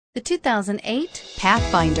The 2008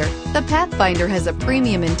 Pathfinder. The Pathfinder has a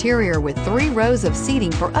premium interior with 3 rows of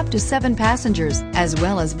seating for up to 7 passengers, as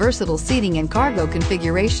well as versatile seating and cargo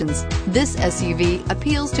configurations. This SUV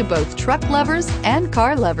appeals to both truck lovers and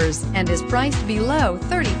car lovers and is priced below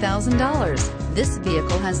 $30,000. This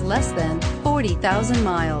vehicle has less than 40,000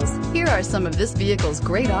 miles. Here are some of this vehicle's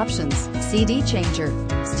great options: CD changer,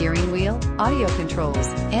 steering wheel audio controls,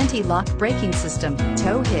 anti-lock braking system,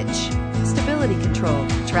 tow hitch, stability control,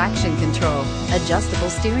 traction control, adjustable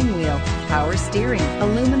steering wheel, power steering,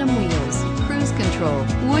 aluminum wheels, cruise control.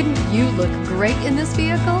 Wouldn't you look great in this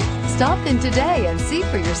vehicle? Stop in today and see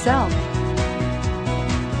for yourself.